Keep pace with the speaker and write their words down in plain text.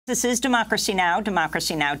This is Democracy Now!,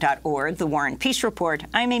 democracynow.org, The War and Peace Report.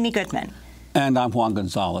 I'm Amy Goodman. And I'm Juan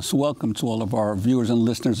Gonzalez. Welcome to all of our viewers and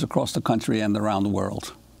listeners across the country and around the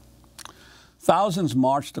world. Thousands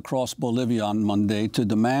marched across Bolivia on Monday to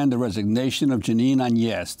demand the resignation of Jeanine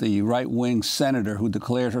Áñez, the right-wing senator who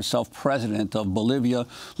declared herself president of Bolivia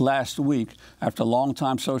last week after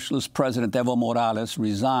longtime socialist President Evo Morales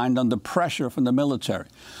resigned under pressure from the military.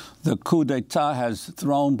 The coup d'etat has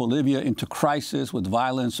thrown Bolivia into crisis with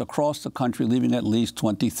violence across the country, leaving at least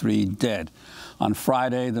 23 dead. On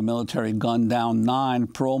Friday, the military gunned down 9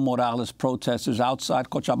 pro-Morales protesters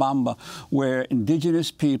outside Cochabamba, where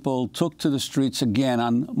indigenous people took to the streets again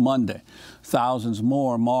on Monday. Thousands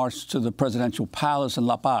more marched to the presidential palace in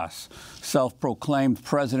La Paz. Self-proclaimed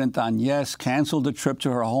President Áñez canceled the trip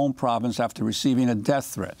to her home province after receiving a death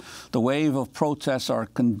threat. The wave of protests are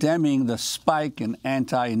condemning the spike in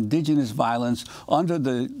anti-indigenous violence under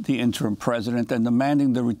the interim president and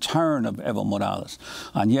demanding the return of Evo Morales.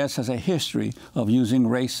 Áñez has a history of using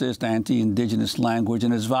racist, anti-indigenous language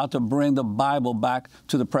and is vowed to bring the Bible back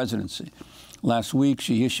to the presidency. Last week,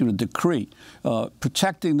 she issued a decree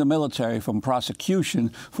protecting the military from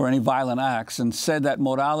prosecution for any violent acts and said that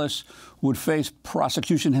Morales would face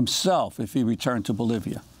prosecution himself if he returned to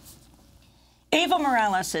Bolivia. Evo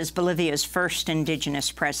Morales is Bolivia's first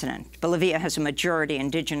indigenous president. Bolivia has a majority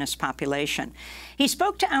indigenous population. He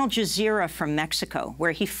spoke to Al Jazeera from Mexico,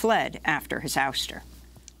 where he fled after his ouster.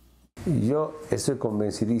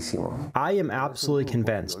 I am absolutely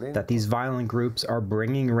convinced that these violent groups are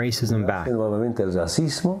bringing racism back.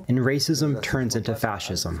 And racism turns into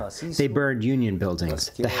fascism. They burned union buildings,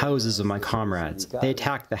 the houses of my comrades. They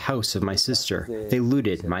attacked the house of my sister. They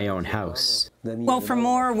looted my own house. Well, for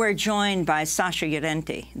more, we're joined by Sacha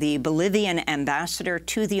Llorenti, the Bolivian ambassador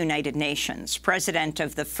to the United Nations, president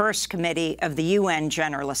of the First Committee of the UN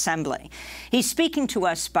General Assembly. He's speaking to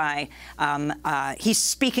us by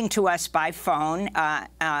phone.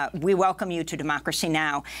 We welcome you to Democracy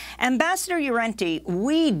Now! Ambassador Llorenti,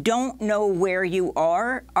 we don't know where you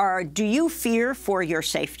are. Do you fear for your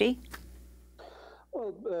safety?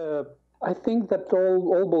 Well, I think that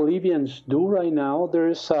all Bolivians do right now. There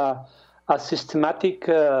is a systematic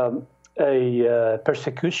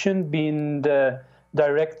persecution being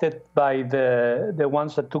directed by the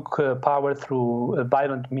ones that took power through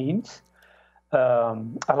violent means.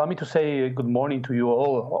 Allow me to say good morning to you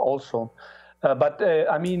all also.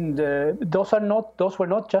 I mean, those were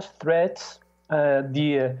not just threats.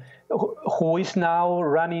 Who is now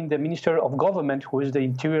running the Minister of Government, who is the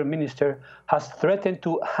Interior Minister, has threatened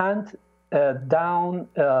to hand down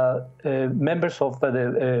members of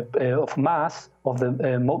mass of the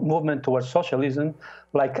movement towards socialism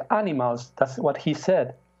like animals. That's what he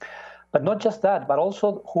said. But not just that, but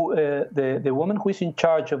also the woman who is in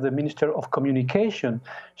charge of the Minister of Communication,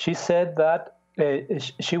 she said that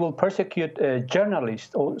she will persecute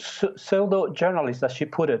journalists or pseudo-journalists, as she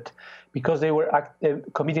put it, because they were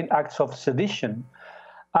committing acts of sedition.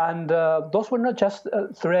 And those were not just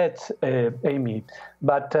threats, Amy,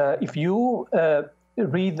 but if you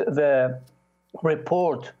read the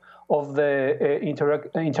report of the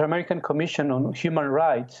Inter-American Commission on Human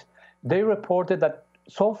Rights, they reported that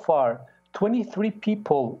so far 23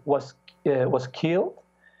 people were killed,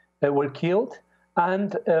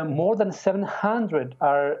 and more than 700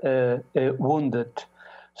 are wounded.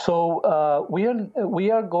 So we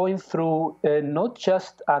are going through not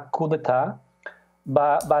just a coup d'etat,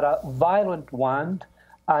 but a violent one,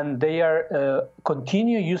 and they are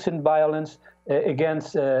continue using violence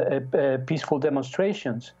against peaceful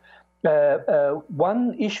demonstrations.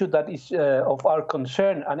 One issue that is of our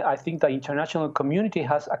concern, and I think the international community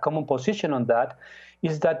has a common position on that,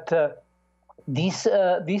 is that this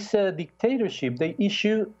dictatorship, they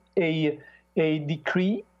issue a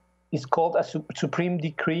decree, it's called a supreme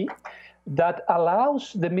decree, that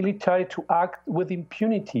allows the military to act with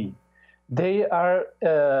impunity. This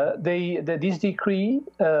decree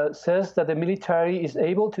says that the military is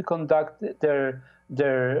able to conduct their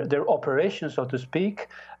operations, so to speak,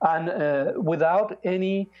 and without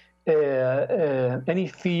any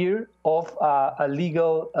fear of a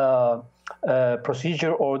legal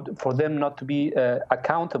procedure or for them not to be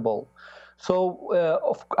accountable. So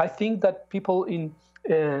I think that people in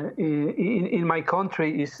my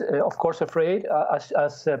country is of course afraid, as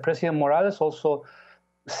President Morales also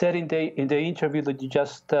said in the interview that you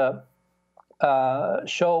just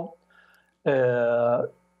showed.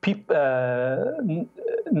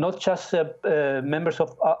 Not just members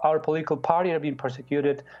of our political party are being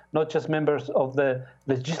persecuted, not just members of the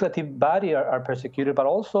legislative body are persecuted, but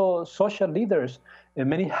also social leaders.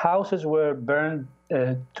 Many houses were burned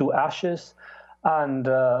to ashes, and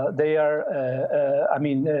they are. I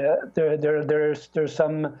mean, there's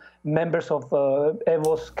some members of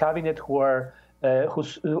Evo's cabinet who are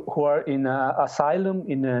in asylum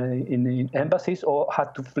in embassies or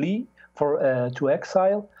had to flee to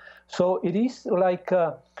exile. So it is like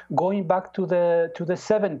going back to the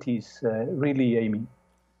 70s, really, Amy.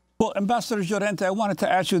 Well, Ambassador Llorenti, I wanted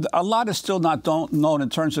to ask you, a lot is still not known in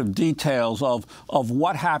terms of details of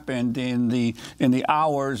what happened in the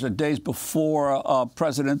hours or days before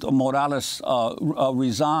President Morales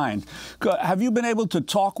resigned. Have you been able to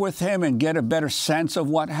talk with him and get a better sense of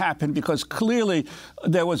what happened? Because clearly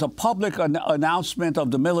there was a public announcement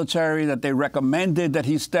of the military that they recommended that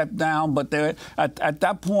he step down, but at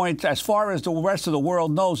that point, as far as the rest of the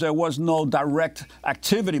world knows, there was no direct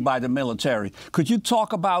activity by the military. Could you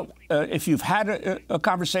talk about if you've had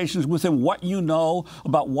conversations with him, what you know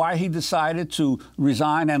about why he decided to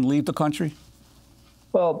resign and leave the country?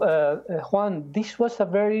 Well, Juan, this was a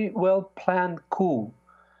very well-planned coup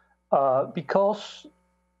because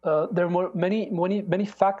there were many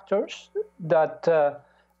factors that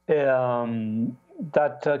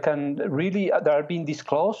that are being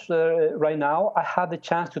disclosed right now. I had the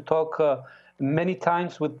chance to talk many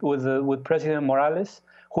times with President Morales,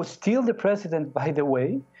 who's still the president, by the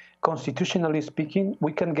way. Constitutionally speaking,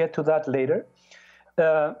 we can get to that later.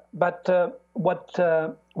 But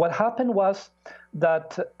what happened was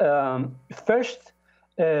that first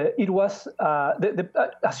it was,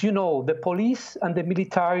 as you know, the police and the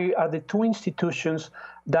military are the two institutions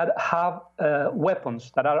that have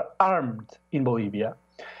weapons, that are armed in Bolivia.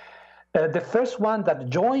 The first one that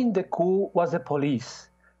joined the coup was the police.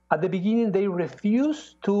 At the beginning, they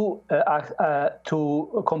refused to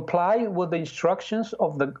comply with the instructions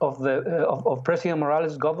of President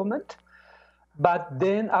Morales' government, but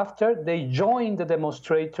then after they joined the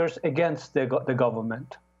demonstrators against the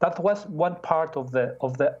government. That was one part of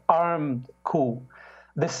the armed coup.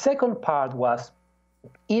 The second part was,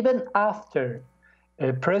 even after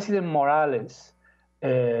President Morales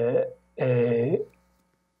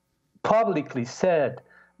publicly said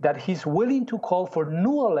that he's willing to call for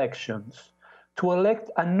new elections, to elect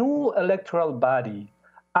a new electoral body,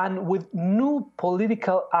 and with new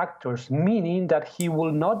political actors, meaning that he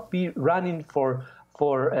will not be running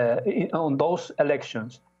on those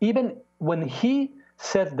elections. Even when he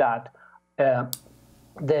said that,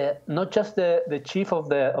 not just the chief of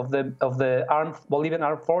the Bolivian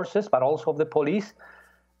armed forces, but also of the police,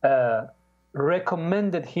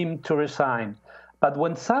 recommended him to resign. But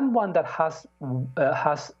when someone that has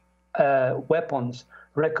weapons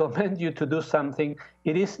recommend you to do something,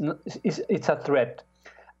 it's a threat.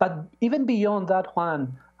 But even beyond that,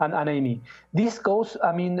 Juan and Amy, this goes,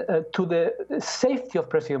 I mean, to the safety of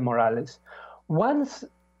President Morales. Once,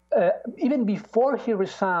 even before he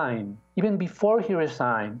resigned,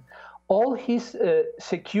 all his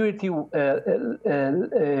security was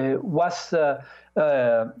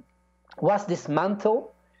dismantled.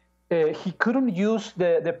 He couldn't use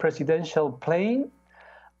the presidential plane,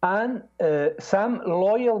 and some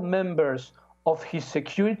loyal members of his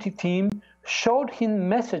security team showed him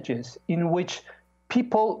messages in which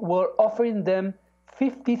people were offering them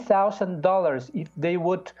 $50,000 if they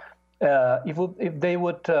would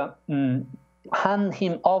hand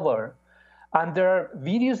him over. And there are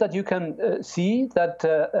videos that you can see that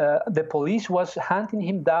the police was hunting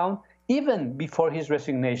him down even before his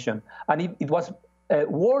resignation, and it was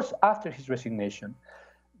worse after his resignation.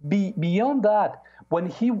 Beyond that,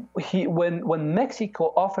 when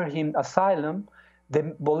Mexico offered him asylum,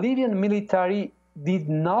 the Bolivian military did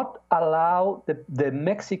not allow the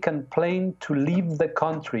Mexican plane to leave the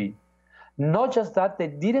country. Not just that, they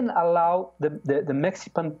didn't allow the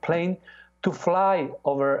Mexican plane to fly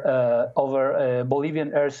over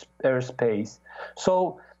Bolivian airspace.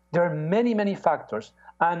 So there are many factors.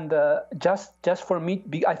 And just for me,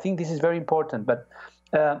 I think this is very important. But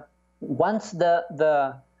once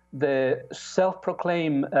the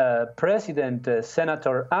self-proclaimed president,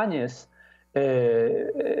 Senator Áñez,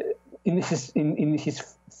 in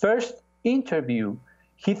his first interview,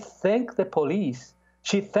 he thanked the police.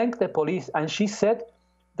 She thanked the police, and she said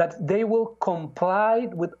that they will comply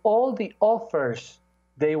with all the offers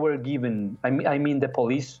they were given. I mean the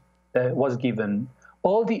police was given.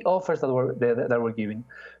 All the offers that were given.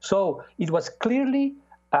 So it was clearly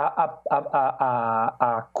a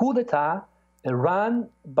coup d'etat run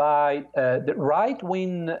by the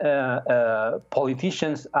right-wing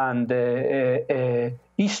politicians and the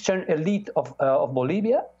eastern elite of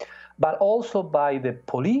Bolivia, but also by the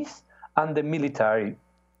police and the military.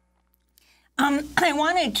 I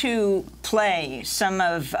wanted to play some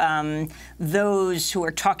of those who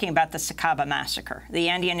are talking about the Cochabamba massacre. The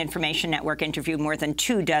Andean Information Network interviewed more than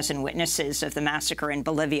 24 witnesses of the massacre in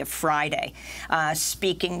Bolivia Friday,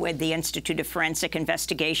 speaking with the Institute of Forensic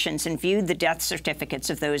Investigations, and viewed the death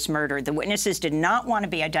certificates of those murdered. The witnesses did not want to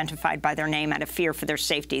be identified by their name out of fear for their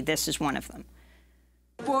safety. This is one of them.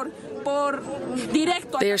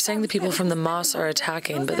 They are saying the people from the MAS are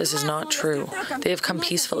attacking, but this is not true. They have come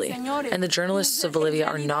peacefully, and the journalists of Bolivia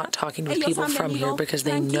are not talking with people from here because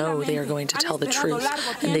they know they are going to tell the truth,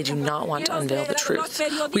 and they do not want to unveil the truth.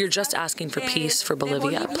 We are just asking for peace for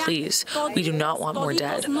Bolivia, please. We do not want more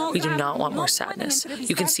dead. We do not want more sadness.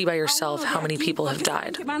 You can see by yourself how many people have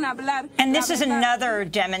died. And this is another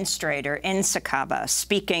demonstrator in Cochabamba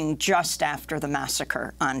speaking just after the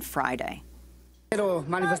massacre on Friday. I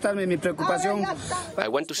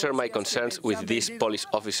want to share my concerns with these police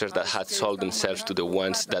officers that had sold themselves to the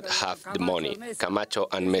ones that have the money, Camacho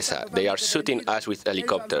and Mesa. They are shooting us with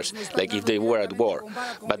helicopters, like if they were at war.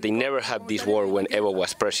 But they never had this war when Evo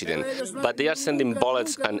was president. But they are sending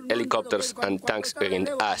bullets and helicopters and tanks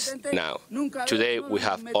against us now. Today we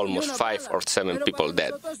have almost 5 or 7 people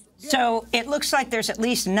dead. So it looks like there's at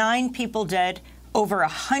least 9 people dead, over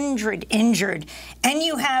 100 injured, and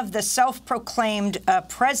you have the self-proclaimed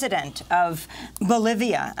president of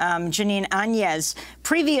Bolivia, Jeanine Áñez,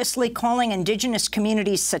 previously calling indigenous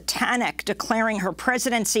communities satanic, declaring her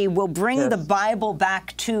presidency will bring the Bible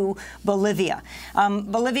back to Bolivia.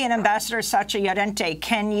 Bolivian Ambassador Sacha Llorenti,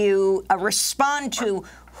 can you respond to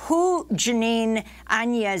who Jeanine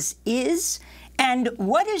Áñez is? And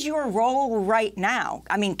what is your role right now?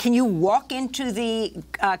 I mean, can you walk into the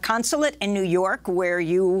consulate in New York where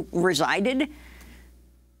you resided?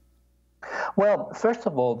 Well, first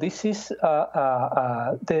of all, this is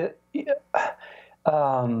there's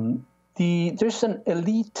an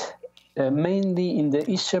elite, mainly in the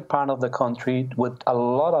eastern part of the country, with a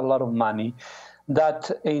lot of money, that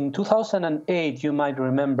in 2008, you might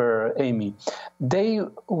remember, Amy, they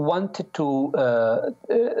wanted to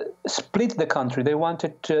split the country. They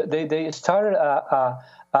wanted to, they started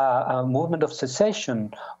a movement of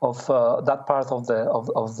secession of that part of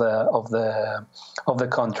the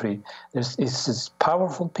country. It's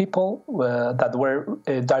powerful people that were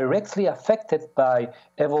directly affected by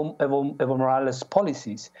Evo Morales'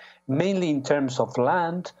 policies, mainly in terms of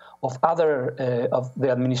land, of the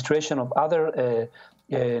administration of other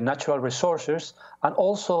natural resources, and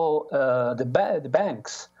also the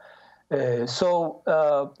banks. So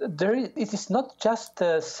it is not just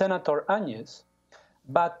Senator Áñez,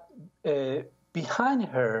 but behind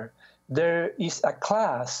her there is a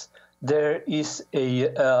class, there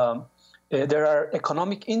are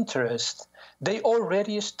economic interests. They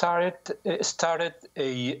already started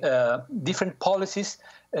different policies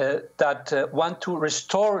that want to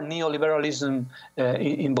restore neoliberalism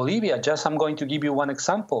in Bolivia. I'm going to give you one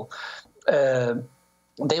example.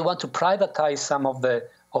 They want to privatize some of the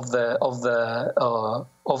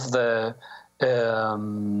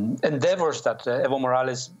endeavors that Evo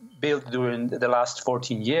Morales built during the last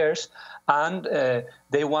 14 years, and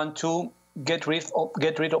they want to get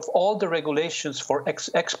rid of all the regulations for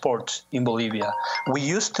exports in Bolivia. We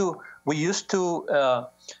used to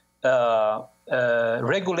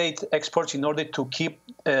regulate exports in order to keep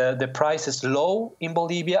the prices low in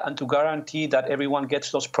Bolivia and to guarantee that everyone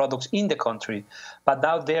gets those products in the country. But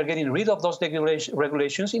now they are getting rid of those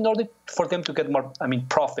regulations in order for them to get more,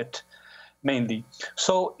 profit, mainly.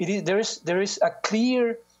 So there is a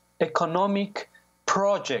clear economic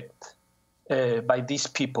project by these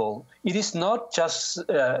people. It is not just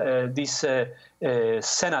this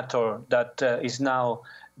senator that is now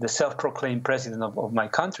the self-proclaimed president of my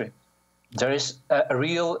country. There is a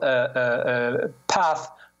real path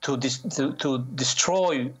to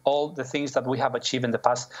destroy all the things that we have achieved in the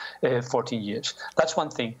past 14 years. That's one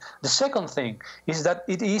thing. The second thing is that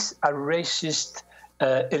it is a racist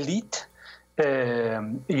elite.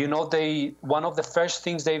 One of the first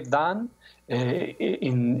things they've done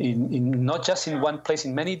in not just in one place,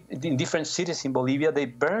 in different cities in Bolivia, they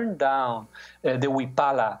burned down the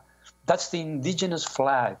Huipala. That's the indigenous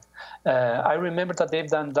flag. I remember that they've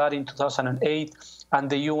done that in 2008, and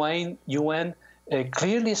the UN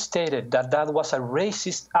clearly stated that that was a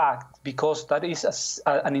racist act because that is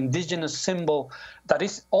an indigenous symbol that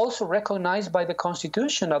is also recognized by the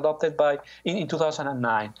Constitution adopted in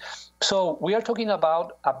 2009. So we are talking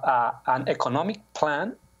about an economic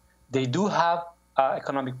plan. They do have an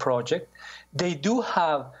economic project. They do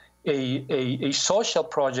have a social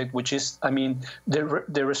project, which is,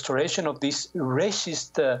 the restoration of these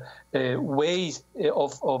racist ways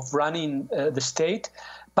of running the state.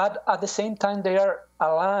 but at the same time they are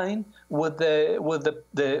aligned with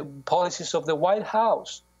the policies of the White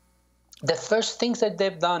House. The first things that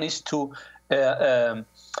they've done is to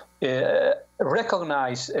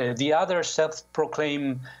recognize the other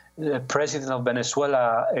self-proclaimed president of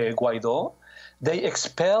Venezuela, Guaidó. They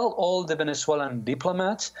expel all the Venezuelan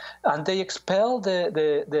diplomats, and they expel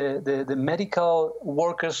the medical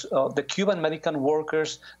workers, the Cuban medical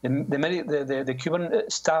workers, the Cuban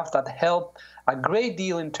staff that help a great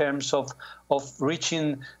deal in terms of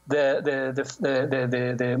reaching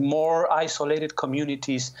the more isolated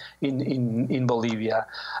communities in Bolivia.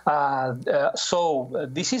 So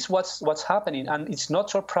this is what's happening, and it's not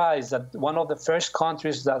surprised that one of the first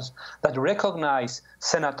countries that recognized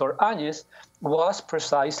Senator Áñez was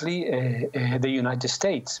precisely the United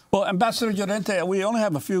States. Well, Ambassador Llorenti, we only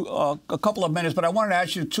have a couple of minutes, but I wanted to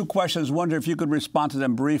ask you two questions. Wonder if you could respond to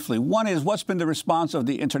them briefly. One is, what's been the response of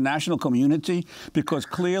the international community? Because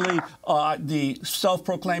clearly the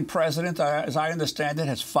self-proclaimed president, as I understand it,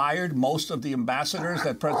 has fired most of the ambassadors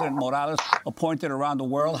that President Morales appointed around the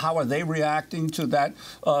world. How are they reacting to that,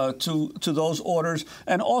 to those orders?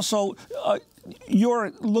 And also,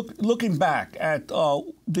 you're looking back at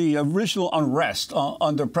the original unrest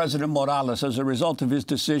under President Morales as a result of his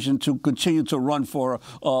decision to continue to run for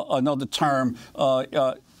another term,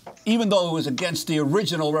 even though it was against the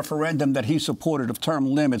original referendum that he supported of term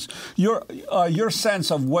limits. Your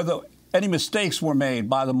sense of whether any mistakes were made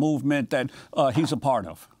by the movement that he's a part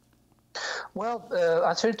of? Well,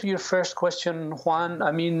 answer to your first question, Juan,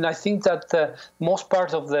 I mean, I think that most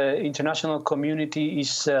part of the international community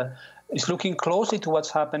is looking closely to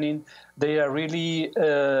what's happening. They are really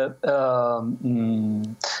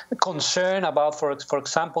concerned about, for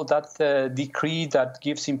example, that decree that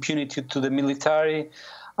gives impunity to the military,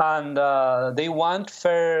 and they want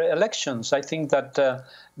fair elections. I think that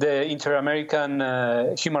the Inter-American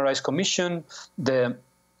Human Rights Commission, the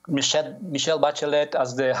Michelle Bachelet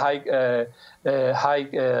as the High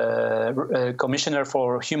Commissioner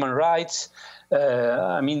for Human Rights,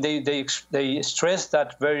 I mean, they stress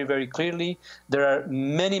that very, very clearly. There are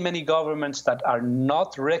many governments that are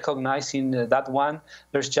not recognizing that one.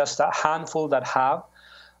 There's just a handful that have.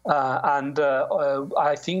 And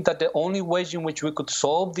I think that the only way in which we could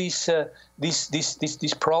solve this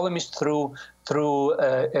problem is through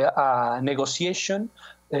a negotiation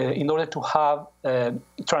in order to have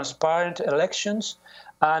transparent elections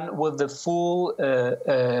and with the full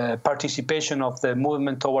participation of the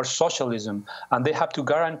movement towards socialism. And they have to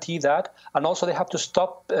guarantee that, and also they have to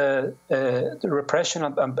stop the repression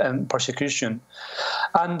and persecution.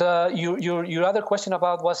 And your other question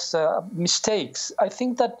about was mistakes. I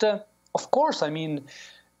think that, of course, I mean,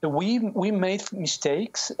 we made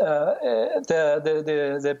mistakes. The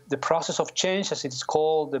process of change, as it's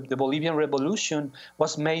called, the Bolivian Revolution,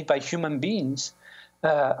 was made by human beings.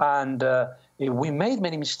 And we made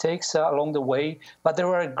many mistakes along the way, but there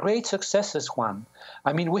were great successes, Juan.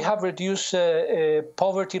 I mean, we have reduced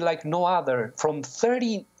poverty like no other, from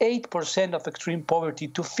 38% of extreme poverty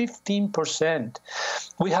to 15%.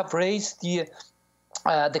 We have raised the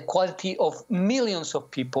quality of millions of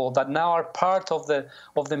people that now are part of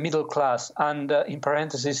the middle class, and in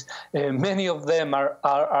parentheses, many of them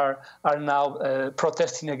are now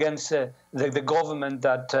protesting against the government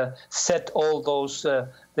that set all those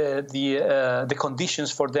the conditions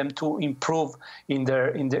for them to improve in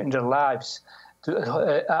their lives.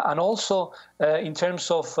 And also in terms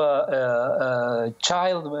of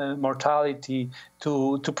child mortality,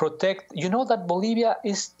 to protect. You know that Bolivia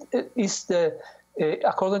is the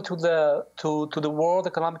according to the World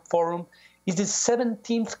Economic Forum, is the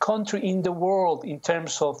 17th country in the world in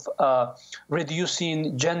terms of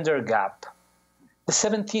reducing gender gap. The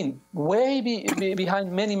 17th, way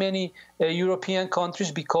behind many European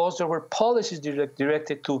countries, because there were policies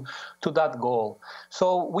directed to that goal.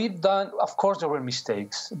 So we've done, of course, there were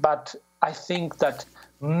mistakes, but I think that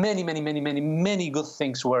many good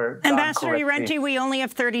things were done correctly. Ambassador Llorenti, we only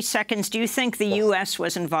have 30 seconds. Do you think the U.S.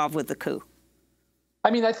 was involved with the coup? I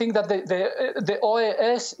mean, I think that the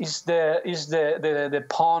OAS is the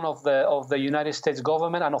pawn of the United States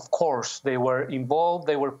government, and of course they were involved.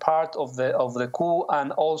 They were part of the coup,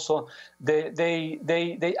 and also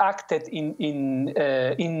they acted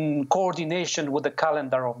in coordination with the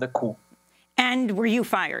calendar of the coup. And were you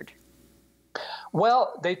fired?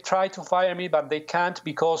 Well, they tried to fire me, but they can't,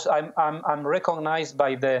 because I'm recognized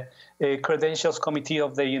by the Credentials Committee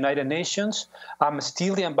of the United Nations. I'm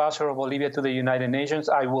still the ambassador of Bolivia to the United Nations.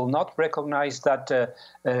 I will not recognize that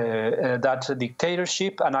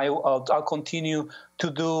dictatorship, and I'll continue to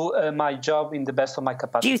do my job in the best of my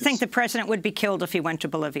capacity. Do you think the president would be killed if he went to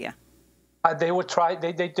Bolivia? They would try.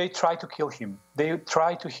 They try to kill him. They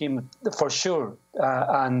try to him for sure.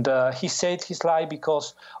 And he saved his life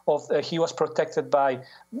because of he was protected by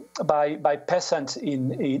peasants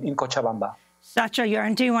in Cochabamba. Sacha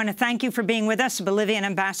Llorenti, I want to thank you for being with us, Bolivian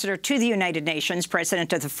ambassador to the United Nations,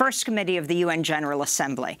 president of the First Committee of the UN General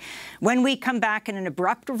Assembly. When we come back, in an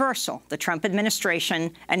abrupt reversal, the Trump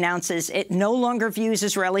administration announces it no longer views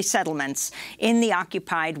Israeli settlements in the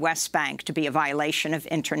occupied West Bank to be a violation of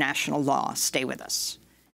international law. Stay with us.